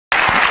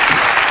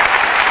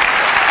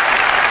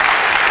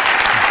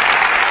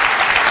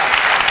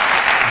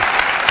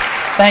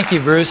Thank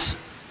you, Bruce.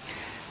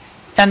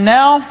 And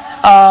now,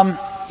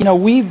 you know,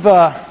 we've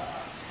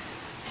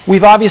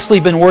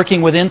obviously been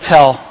working with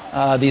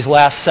Intel these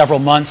last several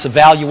months,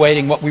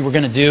 evaluating what we were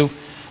going to do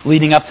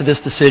leading up to this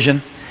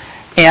decision.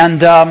 And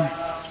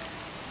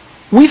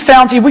we've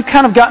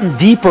kind of gotten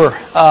deeper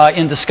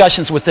in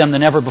discussions with them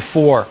than ever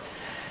before.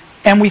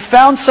 And we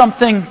found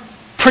something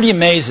pretty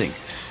amazing,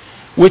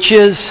 which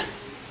is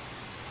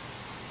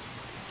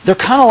they're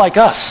kind of like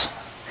us.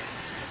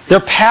 They're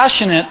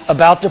passionate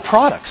about their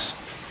products.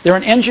 They're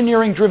an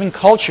engineering-driven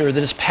culture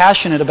that is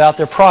passionate about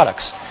their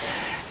products.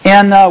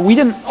 And we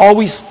didn't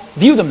always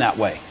view them that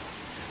way.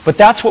 But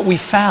that's what we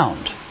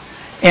found.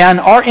 And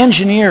our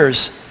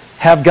engineers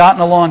have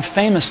gotten along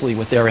famously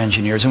with their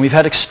engineers. And we've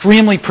had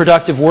extremely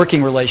productive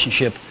working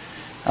relationship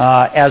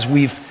as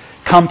we've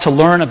come to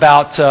learn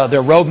about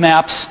their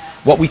roadmaps,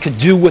 what we could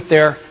do with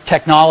their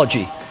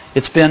technology.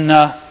 It's been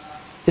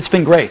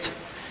great.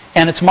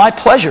 And it's my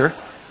pleasure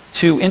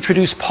to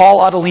introduce Paul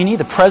Otellini,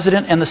 the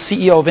president and the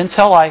CEO of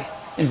Intel. I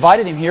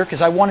invited him here because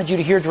I wanted you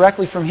to hear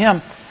directly from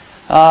him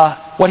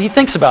what he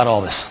thinks about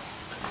all this.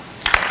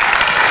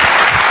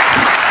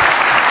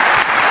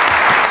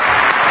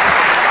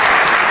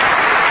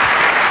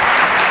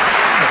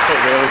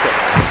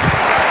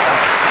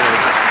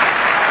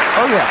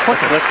 Oh yeah,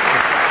 perfect.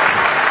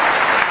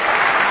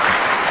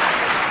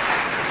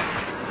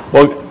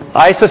 Well,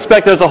 I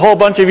suspect there's a whole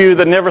bunch of you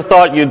that never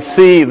thought you'd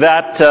see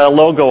that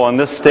logo on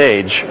this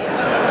stage.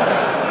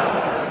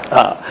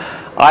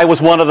 I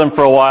was one of them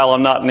for a while.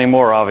 I'm not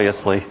anymore,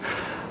 obviously.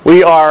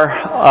 We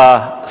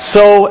are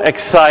so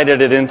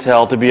excited at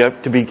Intel to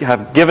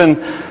have given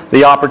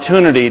the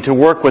opportunity to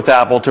work with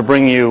Apple to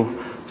bring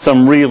you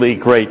some really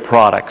great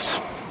products.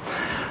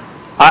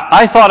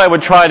 I thought I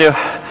would try to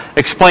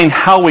explain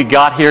how we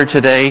got here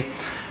today,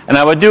 and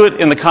I would do it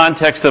in the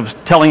context of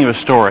telling you a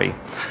story.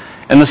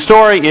 And the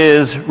story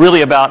is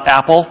really about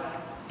Apple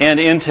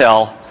and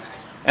Intel,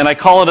 and I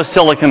call it a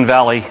Silicon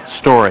Valley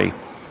story.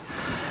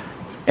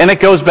 And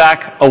it goes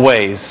back a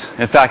ways.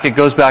 In fact, it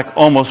goes back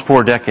almost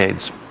 4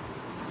 decades.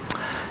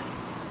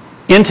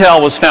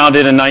 Intel was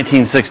founded in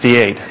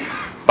 1968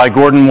 by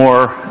Gordon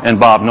Moore and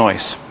Bob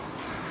Noyce.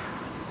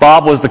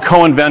 Bob was the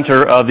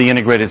co-inventor of the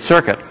integrated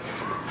circuit.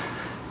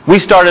 We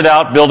started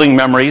out building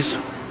memories.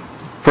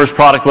 First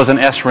product was an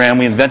SRAM.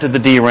 We invented the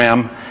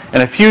DRAM.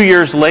 And a few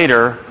years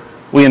later,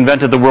 we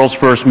invented the world's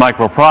first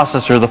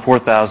microprocessor, the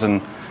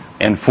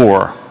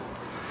 4004.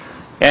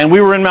 And we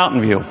were in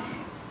Mountain View.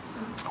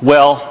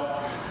 Well,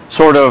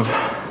 sort of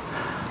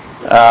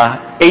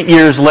 8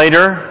 years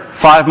later,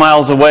 5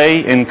 miles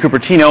away in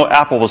Cupertino,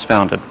 Apple was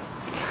founded.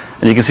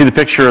 And you can see the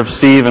picture of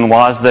Steve and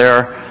Woz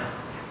there.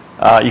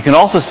 You can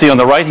also see on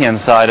the right-hand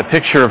side a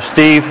picture of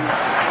Steve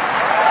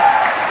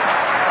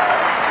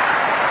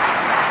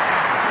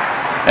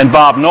and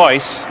Bob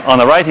Noyce on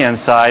the right-hand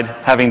side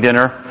having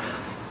dinner.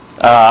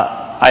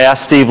 I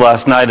asked Steve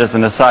last night as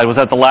an aside, was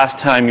that the last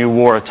time you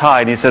wore a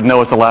tie? And he said,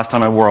 no, it's the last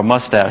time I wore a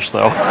mustache,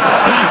 though.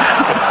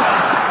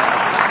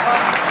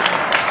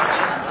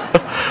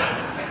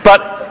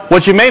 But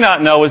what you may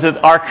not know is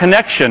that our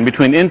connection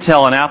between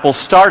Intel and Apple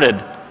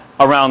started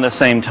around the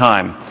same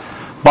time.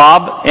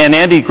 Bob and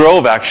Andy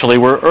Grove, actually,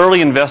 were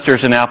early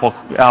investors in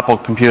Apple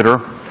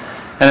Computer.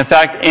 And in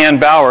fact, Ann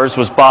Bowers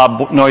was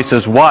Bob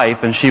Noyce's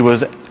wife, and she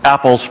was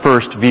Apple's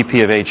first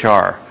VP of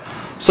HR.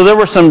 So there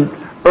were some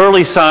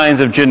early signs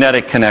of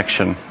genetic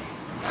connection.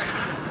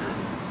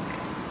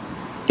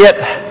 It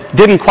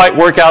didn't quite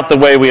work out the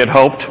way we had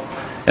hoped.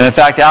 And in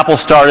fact, Apple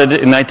started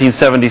in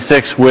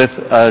 1976 with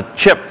a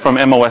chip from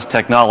MOS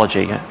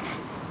Technology.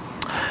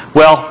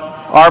 Well,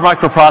 our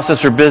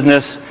microprocessor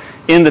business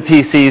in the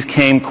PCs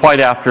came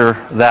quite after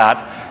that.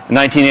 In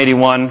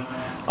 1981,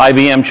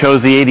 IBM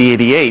chose the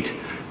 8088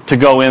 to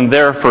go in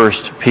their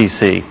first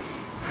PC.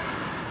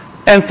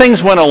 And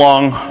things went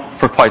along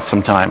for quite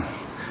some time.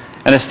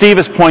 And as Steve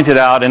has pointed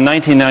out, in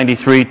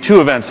 1993, 2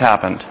 events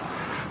happened.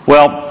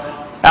 Well,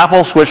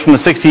 Apple switched from the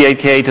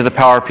 68K to the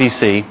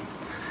PowerPC,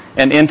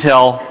 and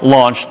Intel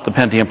launched the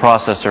Pentium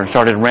processor and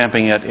started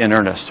ramping it in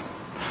earnest.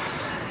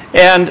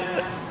 And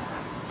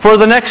for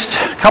the next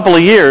couple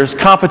of years,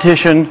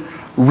 competition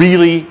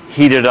really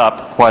heated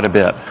up quite a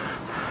bit.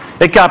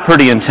 It got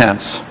pretty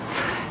intense.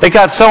 It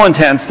got so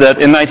intense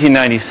that in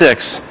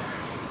 1996,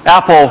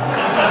 Apple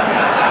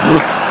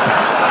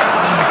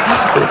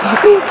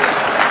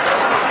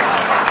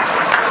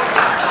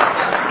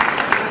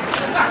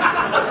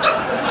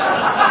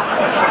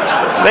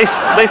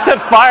They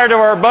set fire to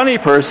our bunny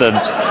person.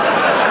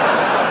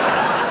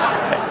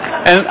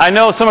 And I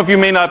know some of you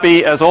may not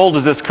be as old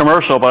as this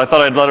commercial, but I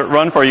thought I'd let it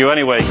run for you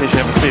anyway in case you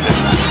haven't seen it.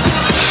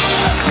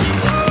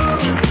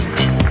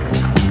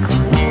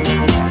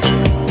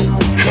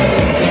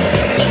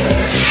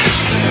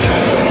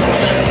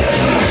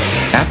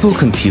 Apple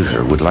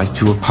Computer would like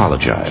to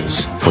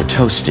apologize for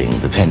toasting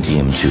the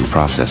Pentium 2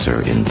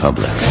 processor in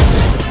public.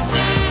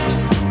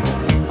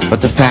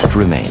 But the fact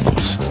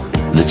remains.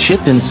 The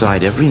chip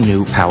inside every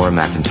new Power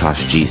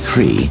Macintosh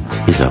G3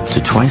 is up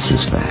to twice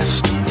as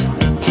fast.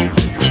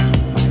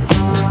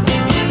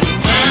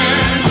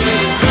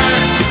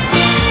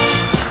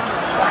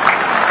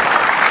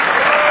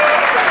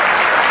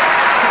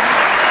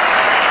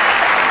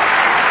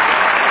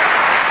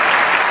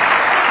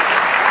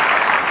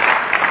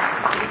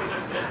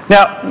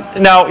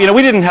 Now, you know,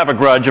 we didn't have a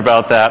grudge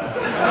about that.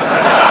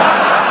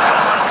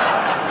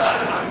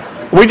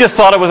 We just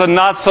thought it was a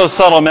not so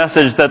subtle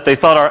message that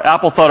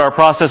Apple thought our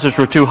processors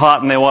were too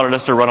hot and they wanted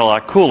us to run a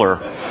lot cooler.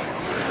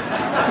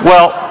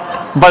 Well,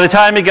 by the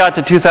time it got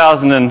to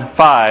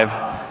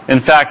 2005, in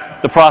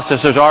fact, the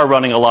processors are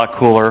running a lot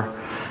cooler,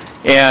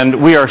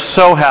 and we are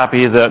so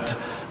happy that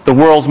the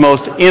world's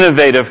most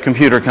innovative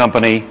computer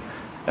company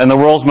and the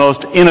world's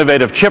most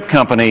innovative chip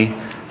company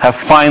have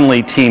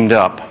finally teamed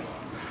up.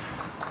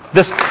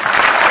 I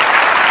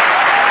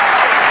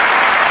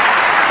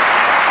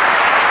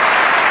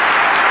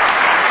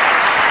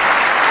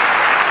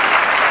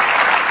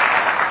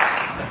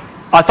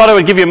thought I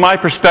would give you my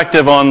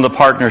perspective on the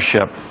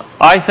partnership.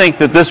 I think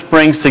that this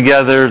brings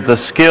together the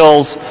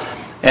skills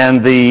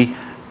and the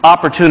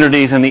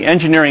opportunities and the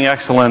engineering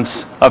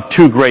excellence of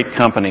two great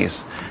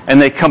companies.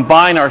 And they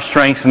combine our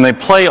strengths and they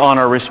play on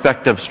our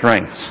respective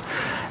strengths.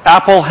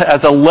 Apple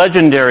has a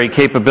legendary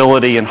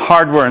capability in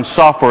hardware and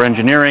software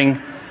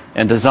engineering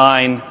and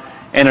design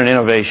and in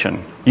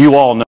innovation. You all know